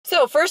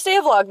So first day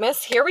of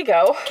Vlogmas, here we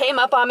go. Came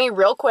up on me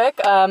real quick.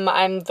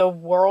 I'm the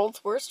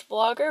world's worst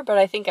vlogger, but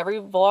I think every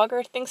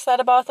vlogger thinks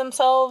that about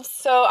themselves.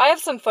 So I have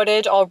some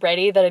footage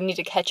already that I need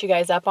to catch you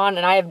guys up on,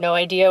 and I have no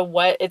idea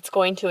what it's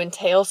going to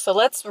entail. So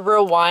let's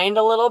rewind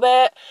a little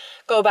bit,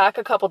 go back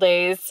a couple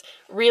days,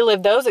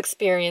 relive those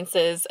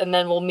experiences, and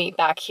then we'll meet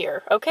back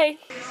here, okay?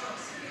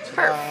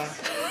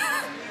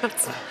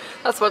 Perfect.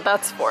 That's what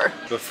that's for.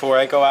 Before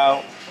I go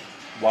out,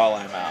 while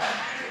I'm out.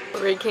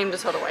 We came to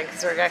Total Wine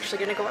because we're actually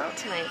going to go out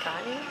tonight,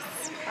 guys.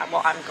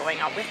 Well, I'm going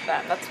out with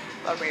them. That's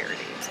a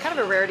rarity. It's kind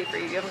of a rarity for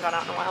you. You haven't gone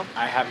out in a while.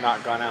 I have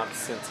not gone out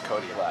since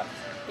Cody left.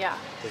 Yeah.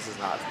 This is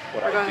not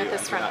what we're I do. We're going with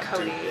this friend,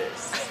 Cody.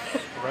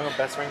 We're going with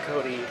best friend,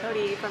 Cody.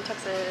 Cody from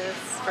Texas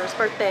for his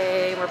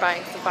birthday. We're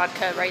buying some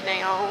vodka right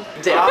now.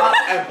 Stop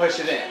and push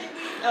it in.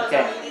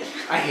 Okay.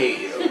 I hate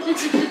you.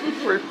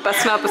 We're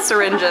busting out the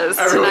syringes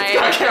Everyone's tonight.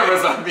 got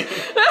cameras on me.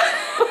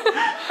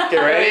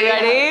 Get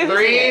ready?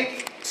 Ready?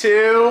 3,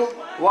 2,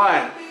 1.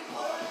 I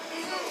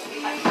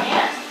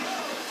can't.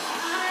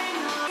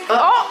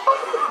 Oh!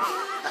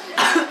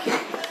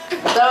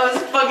 That was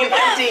fucking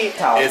empty.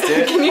 Is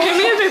it? Can you give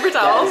me a paper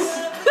towel?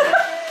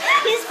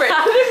 You sprayed it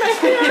in my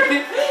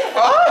hair.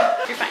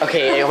 Oh! You're fine.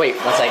 Okay, wait,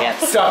 1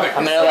 second. Stop it.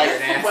 I'm gonna like,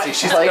 nasty.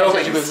 She's like,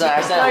 filming. she moves on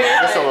accident,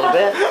 just a little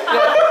bit.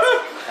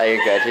 Oh,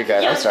 you're good, you're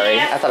good. I'm sorry.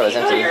 I thought it was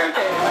empty. You're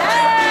okay.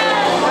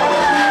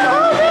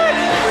 Oh, man.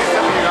 Please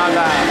tell me you're not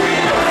that.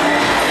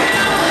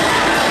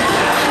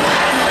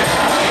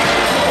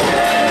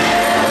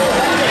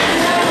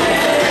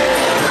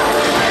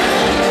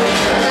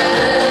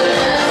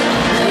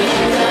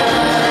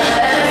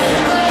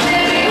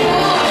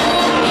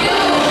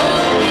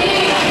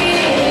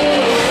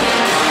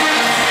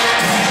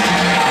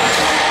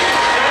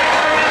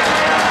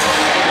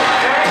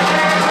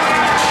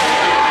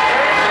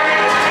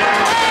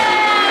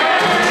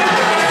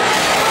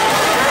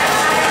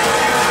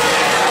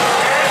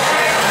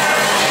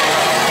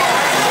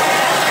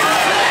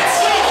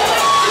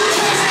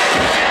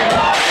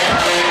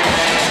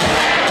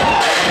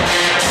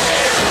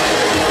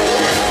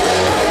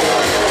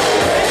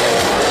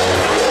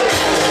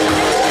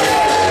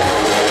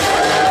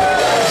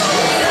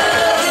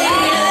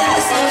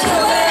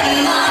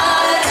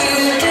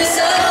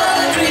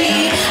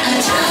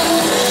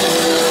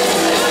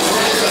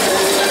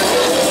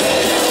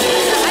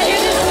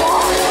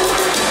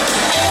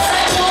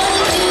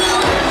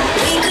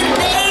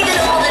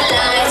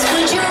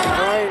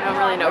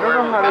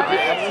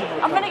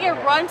 I'm gonna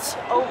get run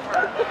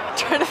over.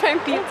 Trying to find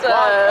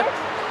pizza.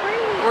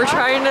 We're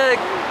trying to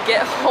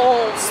get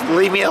home. Just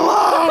leave me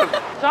alone.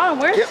 John,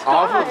 where's Get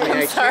off of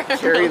me. I can't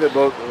carry the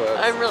both of us.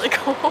 I'm really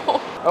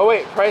cold. Oh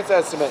wait, price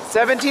estimate.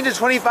 17 to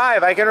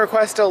 25. I can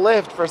request a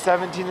lift for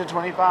 17 to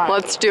 25.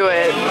 Let's do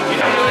it.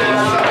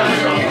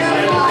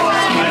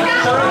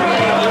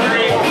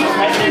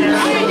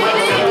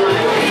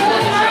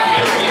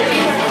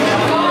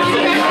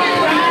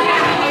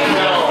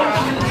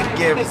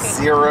 Give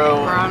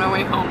 0 We're on our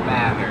way home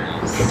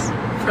manners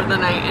for the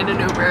night in an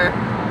Uber.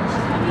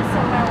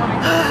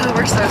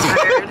 We're so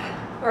tired.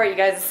 Alright you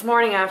guys, this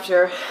morning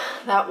after,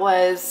 that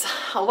was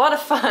a lot of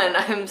fun.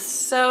 I'm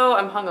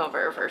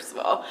hungover first of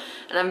all,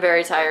 and I'm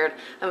very tired.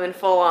 I'm in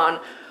full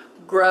on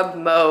grub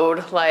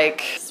mode,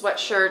 like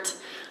sweatshirt.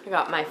 I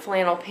got my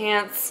flannel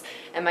pants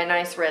and my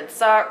nice red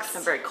socks.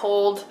 I'm very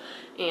cold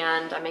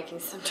and I'm making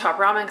some top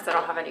ramen because I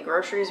don't have any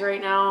groceries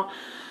right now.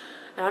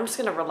 And I'm just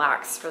gonna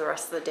relax for the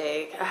rest of the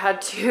day.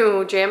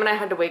 Jam and I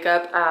had to wake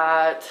up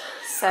at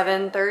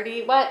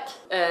 7:30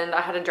 and I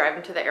had to drive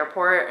him to the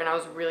airport, and I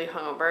was really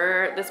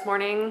hungover this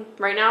morning.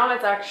 Right now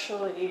it's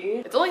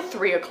only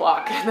 3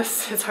 o'clock and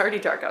it's already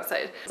dark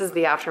outside. This is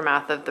the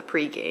aftermath of the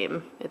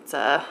pregame. It's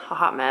a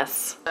hot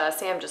mess.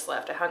 Sam just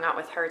left. I hung out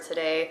with her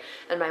today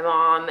and my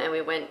mom, and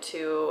we went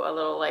to a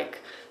little like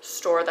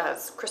store that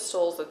has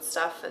crystals and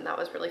stuff, and that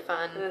was really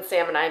fun. And then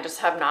Sam and I just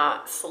have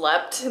not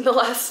slept in the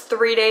last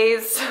 3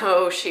 days,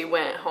 so she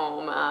went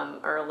home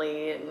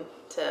early and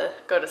to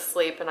go to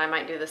sleep, and I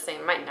might do the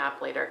same. I might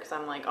nap later because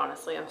I'm like,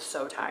 honestly, I'm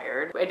so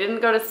tired. I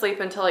didn't go to sleep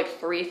until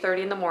like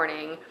 3:30 in the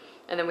morning,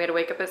 and then we had to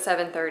wake up at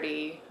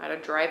 7:30. I had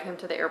to drive him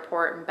to the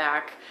airport and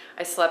back.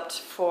 I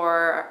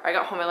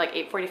got home at like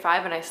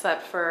 8:45 and I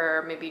slept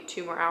for maybe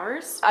 2 more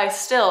hours. I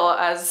still,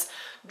 as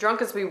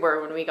drunk as we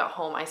were when we got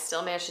home, I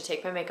still managed to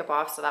take my makeup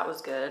off, so that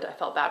was good. I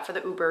felt bad for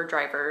the Uber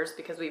drivers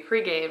because we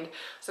pre-gamed,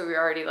 so we were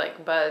already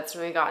like buds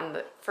when we got in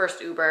the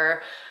first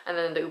Uber, and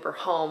then the Uber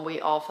home,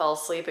 we all fell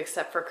asleep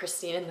except for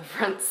Christine in the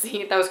front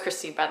seat. That was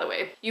Christine, by the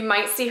way. You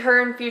might see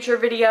her in future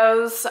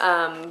videos,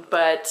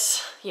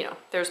 but you know,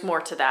 there's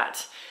more to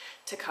that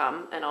to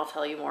come, and I'll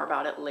tell you more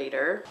about it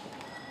later.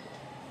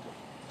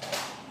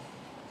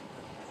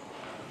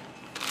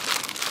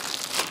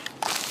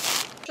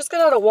 Just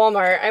got out of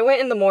Walmart. I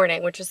went in the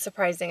morning, which is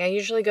surprising. I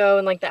usually go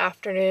in like the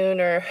afternoon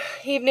or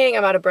evening.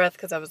 I'm out of breath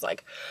because I was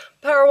like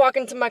power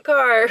walking to my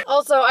car.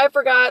 Also, I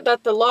forgot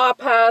that the law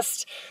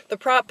passed, the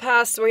prop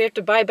passed where you have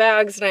to buy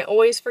bags, and I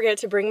always forget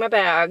to bring my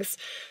bags.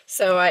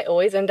 So I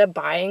always end up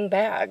buying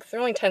bags.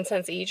 They're only 10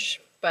 cents each,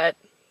 but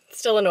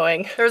Still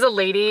annoying. There was a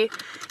lady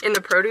in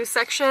the produce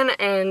section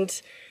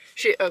and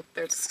oh,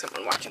 there's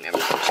someone watching me. I'm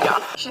not she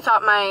gone. She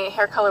thought my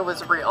hair color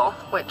was real,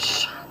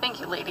 which, thank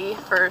you, lady,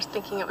 for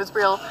thinking it was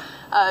real.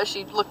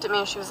 She looked at me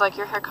and she was like,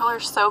 your hair color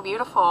is so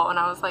beautiful. And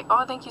I was like,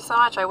 oh, thank you so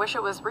much. I wish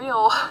it was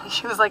real.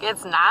 She was like,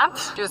 it's not.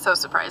 She was so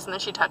surprised. And then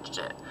she touched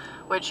it,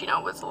 which, you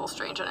know, was a little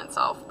strange in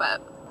itself,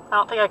 but I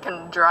don't think I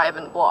can drive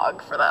and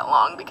vlog for that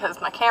long because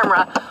my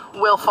camera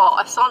will fall.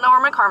 I still don't know where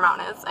my car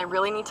mount is. I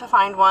really need to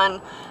find one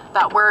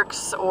that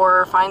works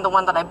or find the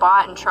one that I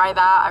bought and try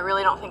that. I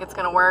really don't think it's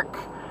gonna work.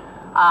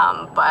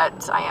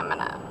 But I am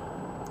gonna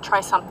try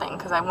something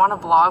because I want to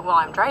vlog while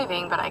I'm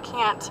driving, but I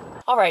can't.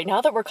 All right,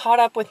 now that we're caught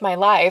up with my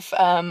life,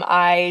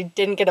 I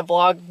didn't get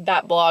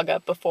that blog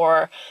up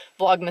before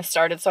VLOGMAS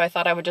started, so I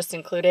thought I would just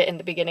include it in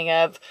the beginning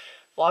of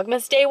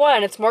VLOGMAS day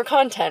 1. It's more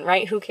content,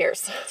 right? Who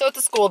cares? So it's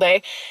a school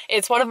day.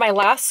 It's one of my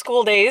last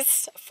school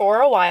days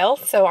for a while,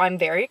 so I'm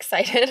very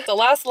excited. It's the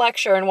last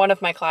lecture in one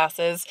of my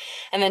classes,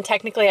 and then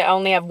technically I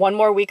only have one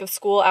more week of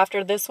school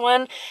after this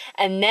one,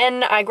 and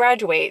then I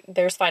graduate.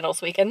 There's finals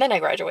week, and then I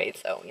graduate,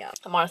 so yeah.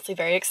 I'm honestly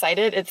very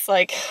excited. It's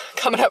like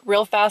coming up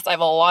real fast. I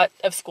have a lot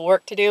of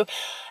schoolwork to do,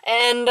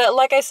 and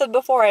like I said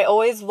before, I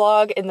always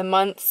vlog in the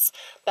months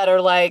that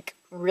are like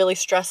really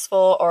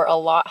stressful or a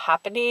lot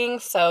happening,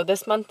 so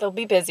this month they'll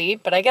be busy,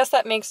 but I guess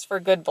that makes for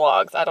good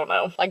vlogs. I don't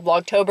know, like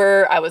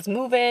Vlogtober I was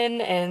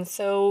moving, and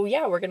so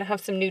yeah, we're gonna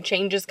have some new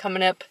changes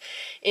coming up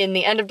in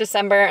the end of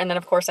December, and then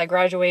of course I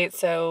graduate,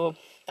 so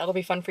that'll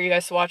be fun for you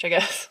guys to watch, I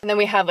guess. And then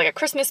we have like a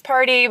Christmas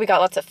party, we got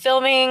lots of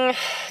filming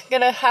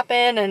gonna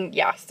happen, and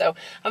yeah, so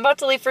I'm about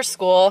to leave for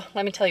school.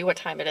 Let me tell you what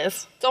time it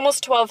is. It's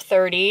almost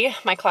 12:30.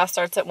 My class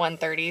starts at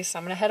 1:30, so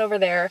I'm gonna head over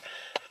there,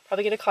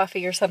 probably get a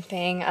coffee or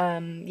something,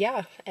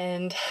 yeah,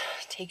 and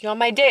take you on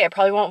my day. I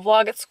probably won't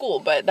vlog at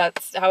school, but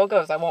that's how it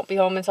goes. I won't be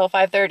home until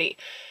 5:30.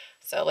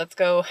 So let's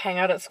go hang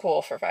out at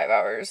school for 5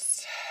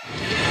 hours.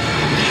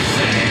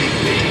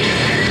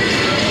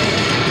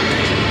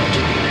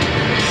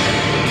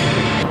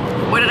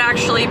 Would it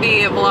actually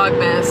be a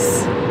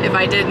VLOGMAS if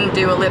I didn't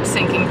do a lip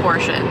syncing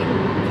portion?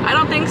 I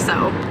don't think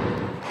so.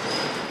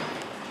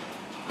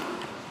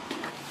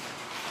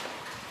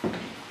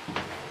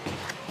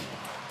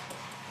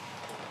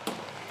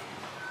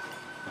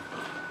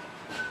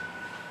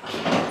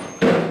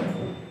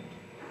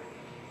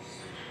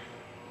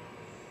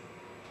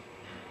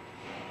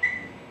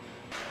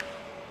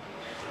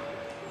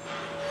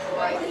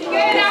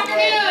 Good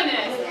afternoon.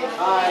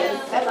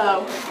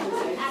 Hello.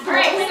 All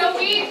right, so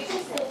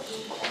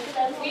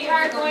we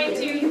are going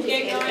to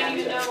get going,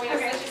 even though we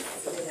have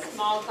such a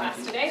small class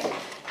today.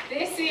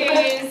 This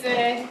is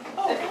the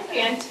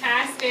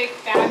fantastic,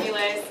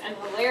 fabulous, and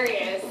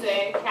hilarious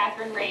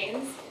Catherine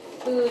Rains,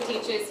 who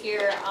teaches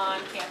here on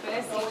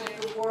campus. Go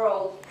into the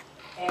world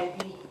and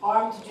be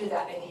armed to do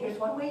that. And here's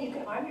one way you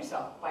can arm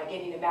yourself, by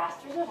getting a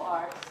Master's of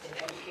Arts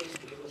in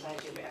Education degree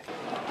besides your bachelor's.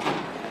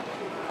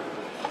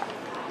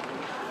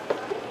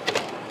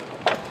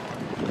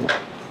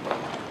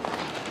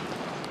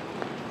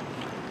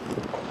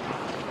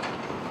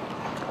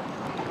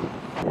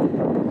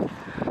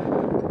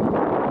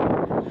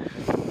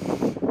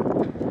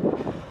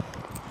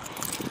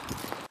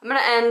 I'm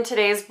gonna end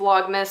today's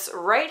Vlogmas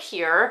right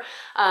here.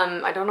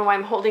 I don't know why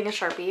I'm holding a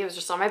Sharpie, it was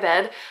just on my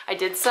bed. I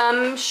did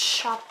some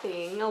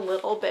shopping a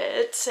little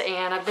bit,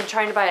 and I've been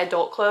trying to buy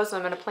adult clothes, so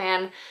I'm gonna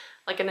plan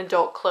like an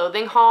adult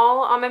clothing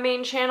haul on my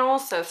main channel,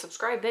 so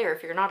subscribe there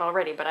if you're not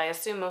already, but I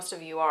assume most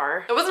of you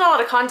are. There wasn't a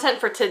lot of content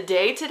for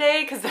today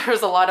because there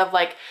was a lot of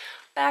like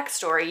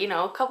backstory, you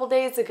know, a couple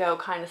days ago,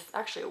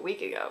 actually a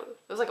week ago.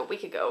 It was like a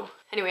week ago.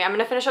 Anyway, I'm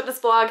gonna finish up this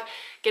vlog,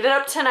 get it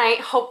up tonight,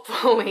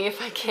 hopefully,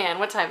 if I can.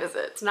 What time is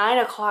it? It's 9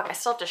 o'clock. I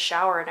still have to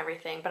shower and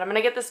everything, but I'm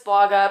gonna get this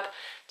vlog up,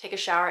 take a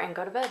shower, and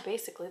go to bed,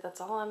 basically.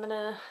 That's all I'm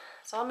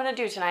gonna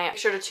do tonight. Make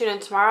sure to tune in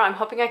tomorrow. I'm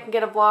hoping I can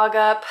get a vlog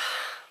up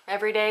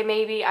every day,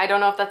 maybe. I don't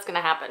know if that's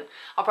gonna happen.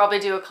 I'll probably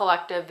do a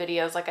collective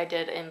videos like I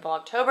did in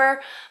Vlogtober,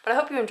 but I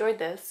hope you enjoyed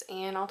this,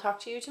 and I'll talk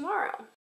to you tomorrow.